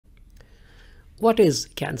what is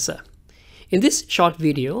cancer? In this short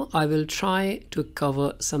video, I will try to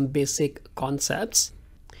cover some basic concepts.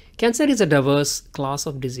 Cancer is a diverse class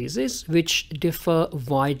of diseases which differ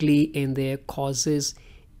widely in their causes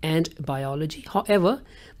and biology. However,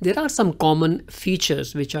 there are some common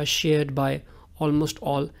features which are shared by almost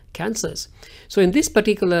all cancers. So in this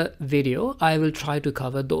particular video, I will try to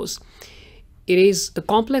cover those. It is a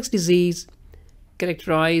complex disease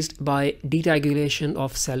characterized by deregulation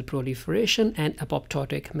of cell proliferation and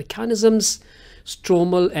apoptotic mechanisms,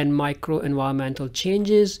 stromal and microenvironmental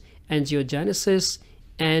changes, angiogenesis,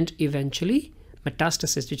 and eventually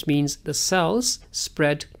metastasis, which means the cells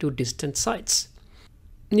spread to distant sites.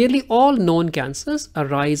 Nearly all known cancers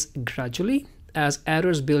arise gradually as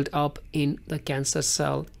errors build up in the cancer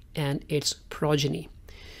cell and its progeny.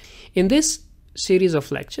 In this series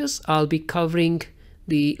of lectures, I'll be covering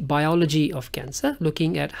the biology of cancer,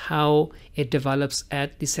 looking at how it develops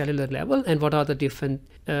at the cellular level and what are the different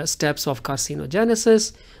steps of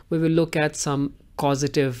carcinogenesis. We will look at some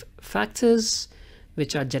causative factors,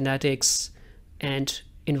 which are genetics and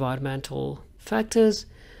environmental factors.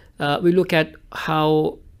 We look at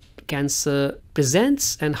how cancer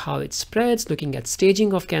presents and how it spreads, looking at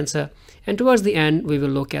staging of cancer. And towards the end, we will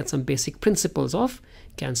look at some basic principles of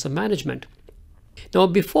cancer management. Now,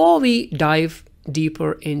 before we dive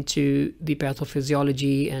deeper into the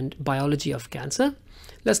pathophysiology and biology of cancer,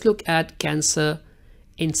 let's look at cancer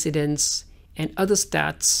incidence and other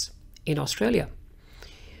stats in Australia.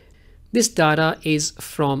 This data is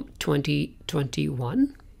from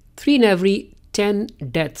 2021. 3 in every 10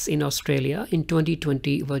 deaths in Australia in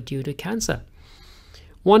 2020 were due to cancer.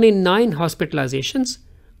 1 in 9 hospitalizations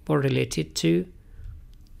were related to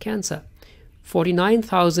cancer.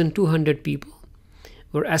 49,200 people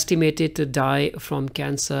were estimated to die from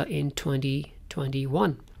cancer in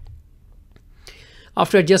 2021.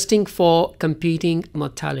 After adjusting for competing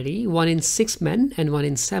mortality, 1 in 6 men and 1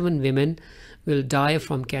 in 7 women will die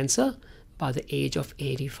from cancer by the age of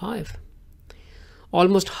 85.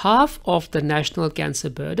 Almost half of the national cancer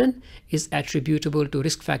burden is attributable to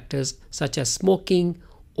risk factors such as smoking,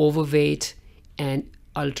 overweight, and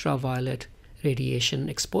ultraviolet radiation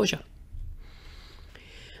exposure.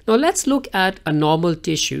 Now let's look at a normal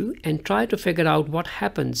tissue and try to figure out what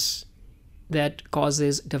happens that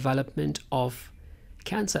causes development of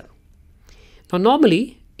cancer. Now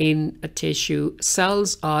normally in a tissue,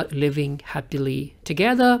 cells are living happily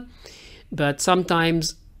together, but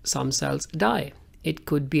sometimes some cells die. It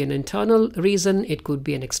could be an internal reason, it could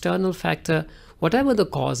be an external factor. Whatever the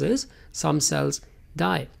cause is, some cells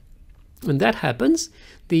die. When that happens,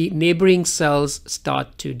 the neighboring cells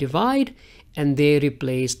start to divide and they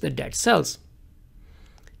replace the dead cells.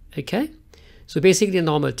 Okay, so basically in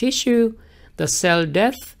normal tissue, the cell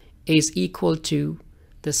death is equal to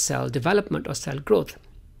the cell development or cell growth.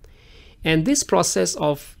 And this process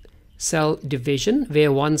of cell division,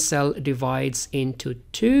 where one cell divides into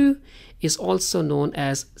 2, is also known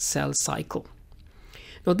as cell cycle.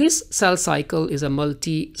 Now this cell cycle is a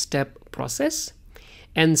multi-step process,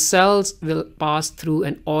 and cells will pass through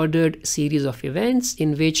an ordered series of events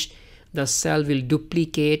in which the cell will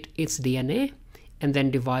duplicate its DNA and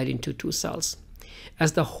then divide into 2 cells.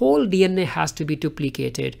 As the whole DNA has to be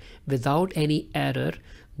duplicated without any error,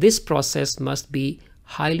 this process must be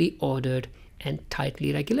highly ordered and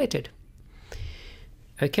tightly regulated.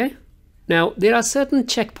 Okay, now there are certain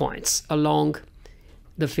checkpoints along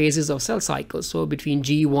the phases of cell cycle. So between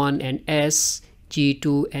G1 and S,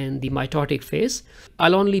 G2 and the mitotic phase,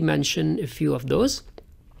 I'll only mention a few of those.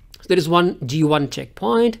 So there is one G1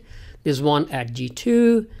 checkpoint, there's one at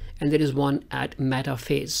G2, and there is one at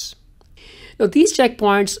metaphase. Now these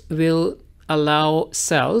checkpoints will allow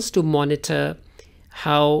cells to monitor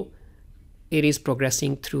how it is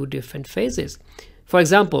progressing through different phases. For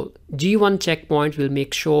example, G1 checkpoint will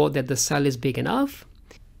make sure that the cell is big enough,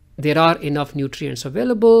 there are enough nutrients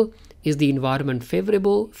available, is the environment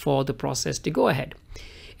favorable for the process to go ahead.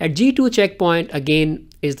 At G2 checkpoint, again,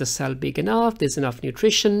 is the cell big enough, there's enough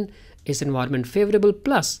nutrition, is environment favorable,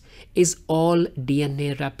 plus is all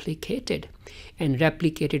DNA replicated and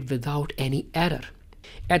replicated without any error.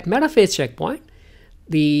 At metaphase checkpoint,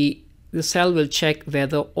 the cell will check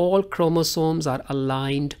whether all chromosomes are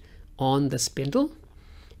aligned on the spindle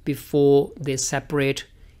before they separate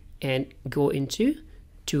and go into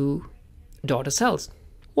 2 daughter cells.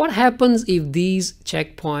 What happens if these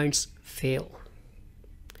checkpoints fail?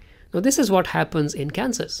 Now this is what happens in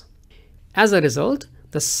cancers. As a result,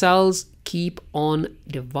 the cells keep on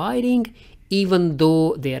dividing even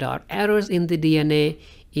though there are errors in the DNA,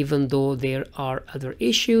 even though there are other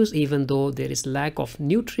issues, even though there is lack of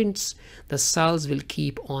nutrients, the cells will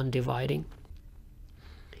keep on dividing.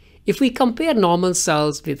 If we compare normal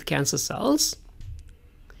cells with cancer cells,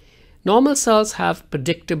 normal cells have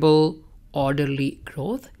predictable, orderly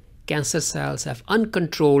growth. Cancer cells have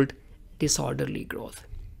uncontrolled, disorderly growth.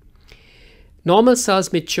 Normal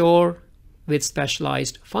cells mature with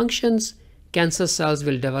specialized functions. Cancer cells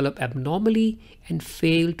will develop abnormally and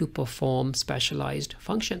fail to perform specialized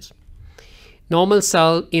functions.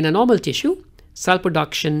 In a normal tissue, cell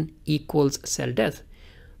production equals cell death.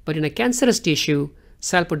 But in a cancerous tissue,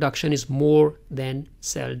 cell production is more than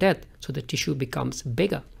cell death, so the tissue becomes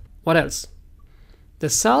bigger. What else? The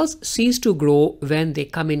cells cease to grow when they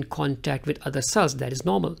come in contact with other cells. That is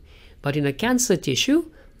normal. But in a cancer tissue,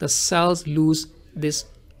 the cells lose this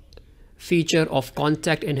feature of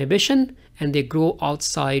contact inhibition and they grow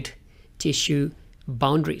outside tissue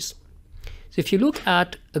boundaries. So if you look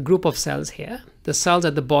at a group of cells here, the cells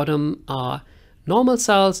at the bottom are normal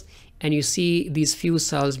cells, and you see these few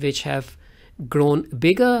cells which have grown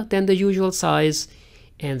bigger than the usual size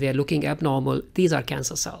and they're looking abnormal. These are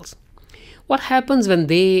cancer cells. What happens when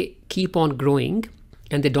they keep on growing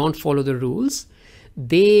and they don't follow the rules?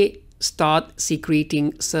 They start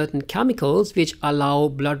secreting certain chemicals which allow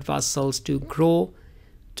blood vessels to grow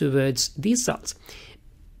towards these cells.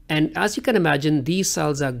 And as you can imagine, these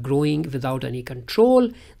cells are growing without any control.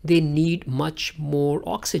 They need much more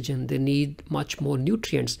oxygen. They need much more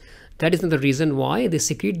nutrients. That is the reason why they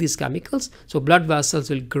secrete these chemicals. So blood vessels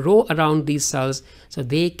will grow around these cells so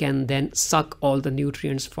they can then suck all the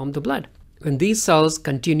nutrients from the blood. When these cells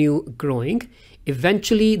continue growing,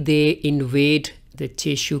 eventually they invade the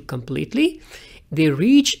tissue completely. They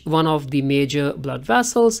reach one of the major blood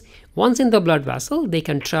vessels. Once in the blood vessel, they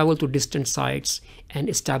can travel to distant sites and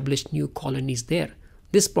establish new colonies there.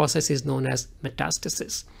 This process is known as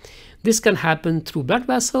metastasis. This can happen through blood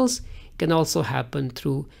vessels, can also happen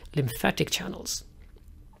through lymphatic channels.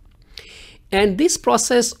 And this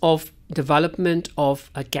process of development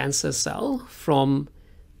of a cancer cell from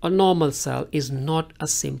a normal cell is not a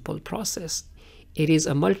simple process. It is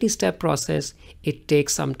a multi-step process. It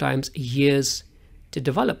takes sometimes years to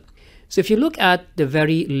develop. So if you look at the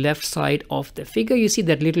very left side of the figure, you see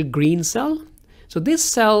that little green cell. So this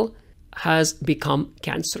cell has become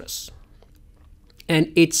cancerous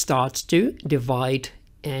and it starts to divide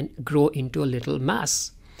and grow into a little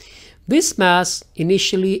mass. This mass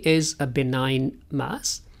initially is a benign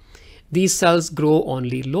mass. These cells grow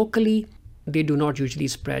only locally. They do not usually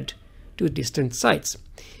spread to distant sites.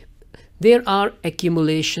 There are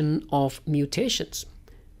accumulation of mutations.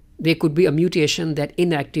 There could be a mutation that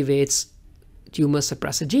inactivates tumor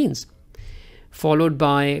suppressor genes, followed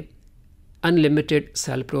by unlimited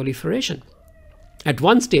cell proliferation. At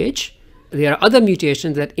one stage, there are other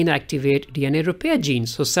mutations that inactivate DNA repair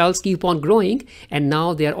genes. So cells keep on growing and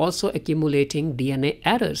now they are also accumulating DNA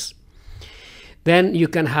errors. Then you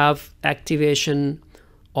can have activation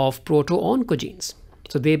of proto-oncogenes.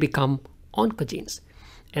 So they become oncogenes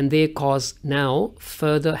and they cause now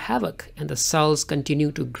further havoc, and the cells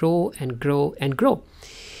continue to grow and grow and grow.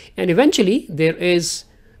 And eventually there is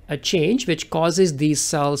a change which causes these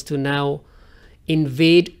cells to now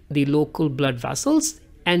invade the local blood vessels,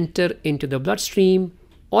 enter into the bloodstream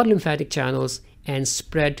or lymphatic channels and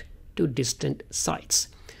spread to distant sites.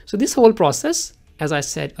 So this whole process, as I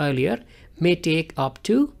said earlier, may take up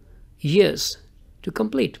to years to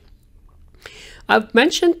complete. I've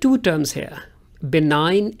mentioned two terms here,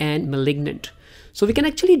 benign and malignant. So we can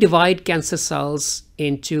actually divide cancer cells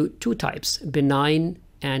into two types, benign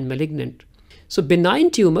and malignant. So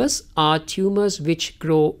benign tumors are tumors which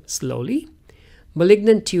grow slowly.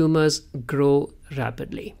 Malignant tumors grow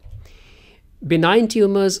rapidly. Benign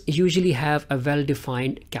tumors usually have a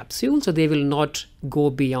well-defined capsule, so they will not go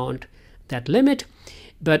beyond that limit.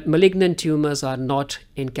 But malignant tumors are not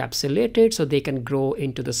encapsulated, so they can grow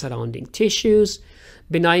into the surrounding tissues.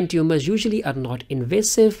 Benign tumors usually are not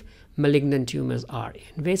invasive. Malignant tumors are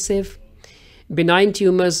invasive. Benign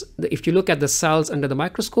tumors, if you look at the cells under the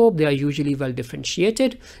microscope, they are usually well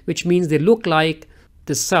differentiated, which means they look like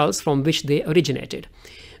the cells from which they originated.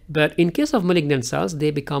 But in case of malignant cells,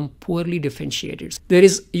 they become poorly differentiated. There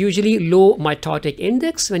is usually low mitotic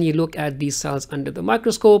index when you look at these cells under the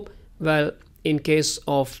microscope. Well, in case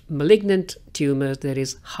of malignant tumors, there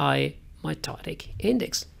is high mitotic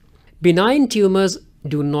index. Benign tumors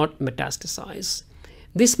do not metastasize.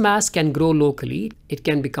 This mass can grow locally. It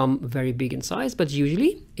can become very big in size, but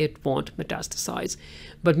usually it won't metastasize.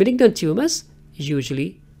 But malignant tumors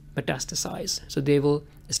usually metastasize. So they will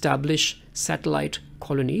establish satellite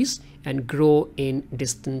colonies and grow in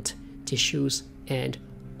distant tissues and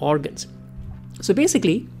organs. So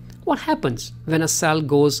basically, what happens when a cell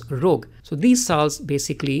goes rogue? So these cells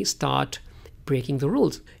basically start breaking the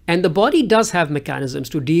rules. And the body does have mechanisms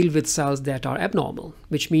to deal with cells that are abnormal,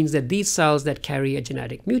 which means that these cells that carry a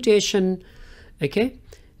genetic mutation, okay,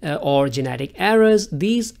 or genetic errors,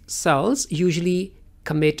 these cells usually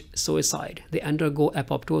commit suicide. They undergo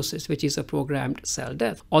apoptosis, which is a programmed cell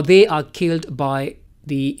death, or they are killed by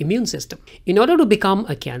the immune system. In order to become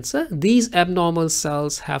a cancer, these abnormal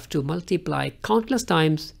cells have to multiply countless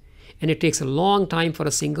times, and it takes a long time for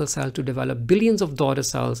a single cell to develop billions of daughter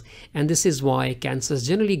cells, and this is why cancers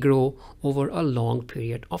generally grow over a long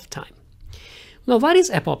period of time. Now, what is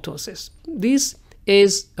apoptosis? This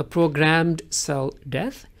is a programmed cell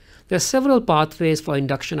death. There are several pathways for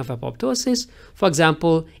induction of apoptosis. For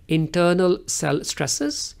example, internal cell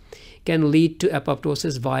stresses can lead to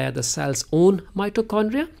apoptosis via the cell's own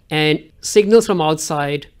mitochondria, and signals from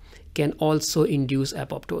outside can also induce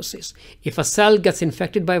apoptosis. If a cell gets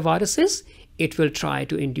infected by viruses, it will try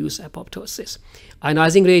to induce apoptosis.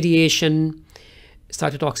 Ionizing radiation,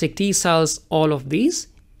 cytotoxic T cells, all of these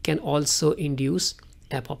can also induce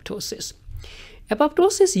apoptosis.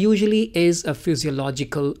 Apoptosis usually is a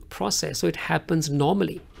physiological process, so it happens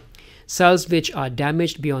normally. Cells which are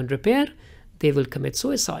damaged beyond repair, they will commit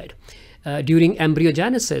suicide. During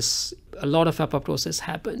embryogenesis, a lot of apoptosis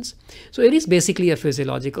happens. So it is basically a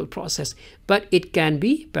physiological process, but it can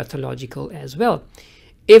be pathological as well.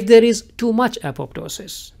 If there is too much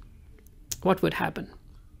apoptosis, what would happen?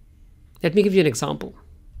 Let me give you an example.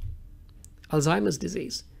 Alzheimer's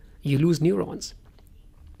disease, you lose neurons.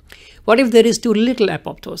 What if there is too little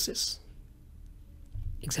apoptosis?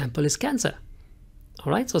 Example is cancer.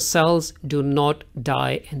 All right, so cells do not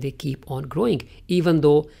die and they keep on growing, even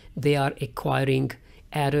though they are acquiring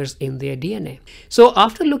errors in their DNA. So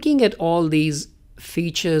after looking at all these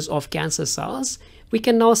features of cancer cells, we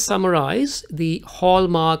can now summarize the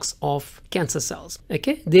hallmarks of cancer cells.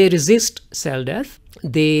 Okay, they resist cell death.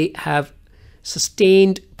 They have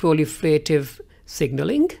sustained proliferative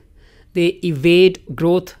signaling. They evade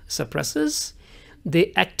growth suppressors.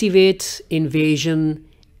 They activate invasion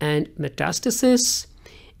and metastasis.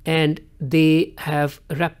 And they have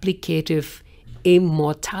replicative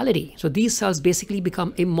immortality. So these cells basically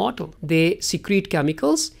become immortal. They secrete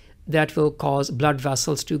chemicals that will cause blood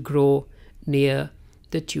vessels to grow near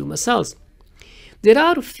the tumor cells. There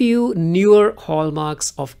are a few newer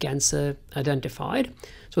hallmarks of cancer identified.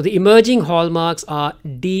 So the emerging hallmarks are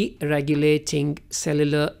deregulating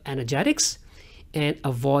cellular energetics and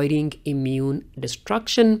avoiding immune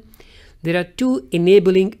destruction. There are two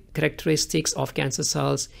enabling characteristics of cancer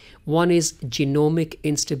cells. One is genomic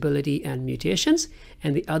instability and mutations,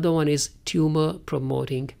 and the other one is tumor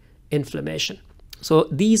promoting inflammation. So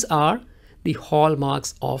these are the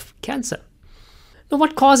hallmarks of cancer. Now,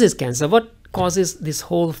 what causes cancer? What causes this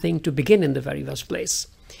whole thing to begin in the very first place?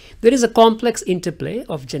 There is a complex interplay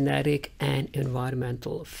of genetic and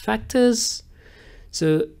environmental factors.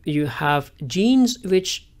 So you have genes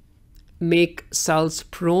which make cells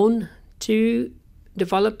prone to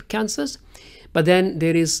develop cancers, but then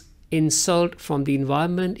there is insult from the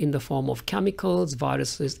environment in the form of chemicals,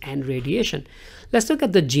 viruses, and radiation. Let's look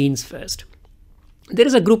at the genes first. There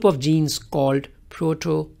is a group of genes called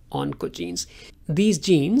proto-oncogenes. These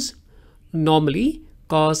genes normally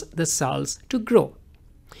cause the cells to grow.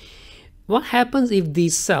 What happens if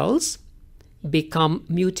these cells become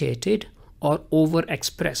mutated or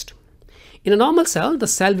overexpressed? In a normal cell, the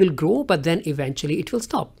cell will grow, but then eventually it will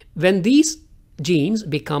stop. When these genes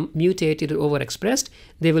become mutated or overexpressed,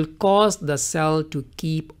 they will cause the cell to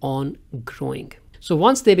keep on growing. So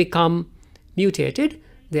once they become mutated,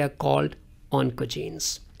 they are called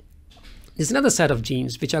oncogenes. There's another set of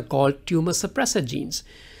genes which are called tumor suppressor genes.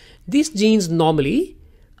 These genes normally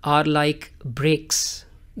are like brakes.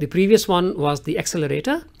 The previous one was the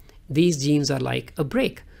accelerator. These genes are like a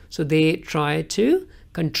brake. So they try to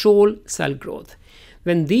control cell growth.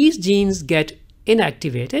 When these genes get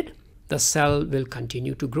inactivated, the cell will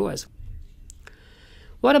continue to grow as well.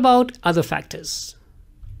 What about other factors?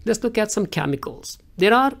 Let's look at some chemicals.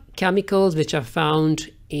 There are chemicals which are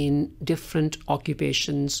found in different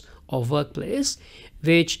occupations or workplace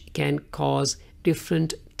which can cause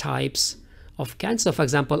different types of cancer. For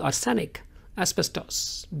example, arsenic,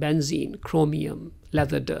 asbestos, benzene, chromium,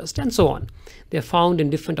 leather dust, and so on. They're found in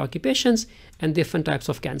different occupations, and different types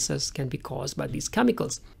of cancers can be caused by these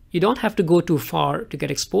chemicals. You don't have to go too far to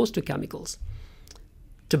get exposed to chemicals.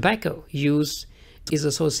 Tobacco use is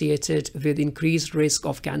associated with increased risk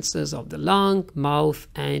of cancers of the lung, mouth,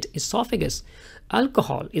 and esophagus.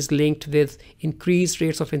 Alcohol is linked with increased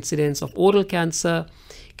rates of incidence of oral cancer,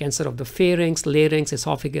 cancer of the pharynx, larynx,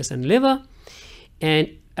 esophagus, and liver. And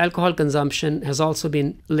alcohol consumption has also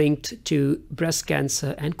been linked to breast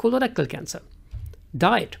cancer and colorectal cancer.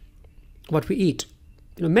 diet, what we eat.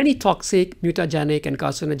 Many toxic, mutagenic, and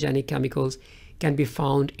carcinogenic chemicals can be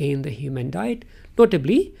found in the human diet,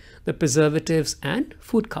 notably the preservatives and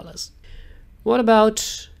food colors. What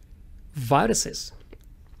about viruses?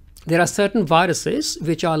 There are certain viruses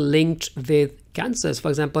which are linked with cancers. For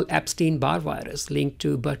example, Epstein-Barr virus linked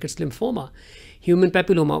to Burkitt's lymphoma, human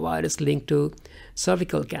papilloma virus linked to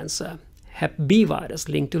cervical cancer, Hep B virus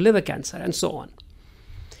linked to liver cancer, and so on.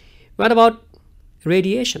 What about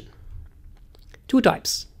radiation? Two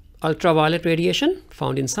types: ultraviolet radiation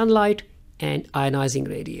found in sunlight and ionizing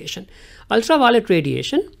radiation. Ultraviolet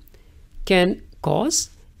radiation can cause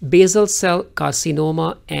basal cell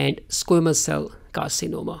carcinoma and squamous cell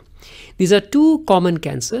carcinoma. These are two common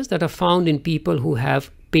cancers that are found in people who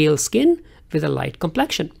have pale skin with a light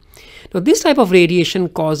complexion. Now, this type of radiation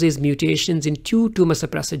causes mutations in two tumor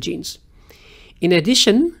suppressor genes. In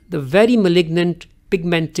addition, the very malignant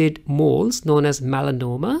pigmented moles known as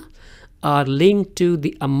melanoma are linked to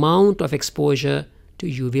the amount of exposure to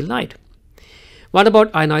UV light. What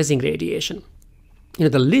about ionizing radiation?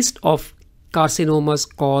 The list of carcinomas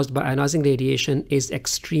caused by ionizing radiation is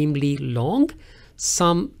extremely long.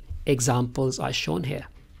 Some examples are shown here.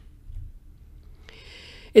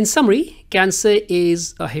 In summary, cancer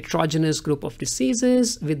is a heterogeneous group of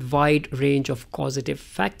diseases with wide range of causative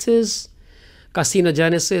factors.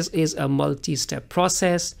 Carcinogenesis is a multi-step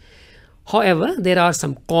process. However, there are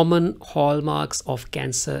some common hallmarks of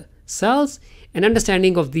cancer cells, and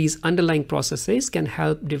understanding of these underlying processes can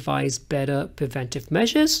help devise better preventive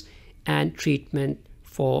measures and treatment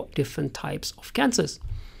for different types of cancers.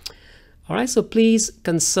 All right, so please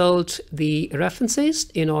consult the references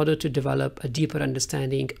in order to develop a deeper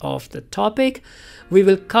understanding of the topic. We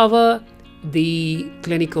will cover the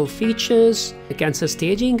clinical features, the cancer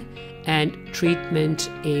staging, and treatment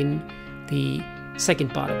in the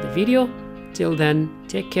second part of the video. Till then,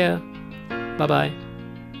 take care. Bye-bye.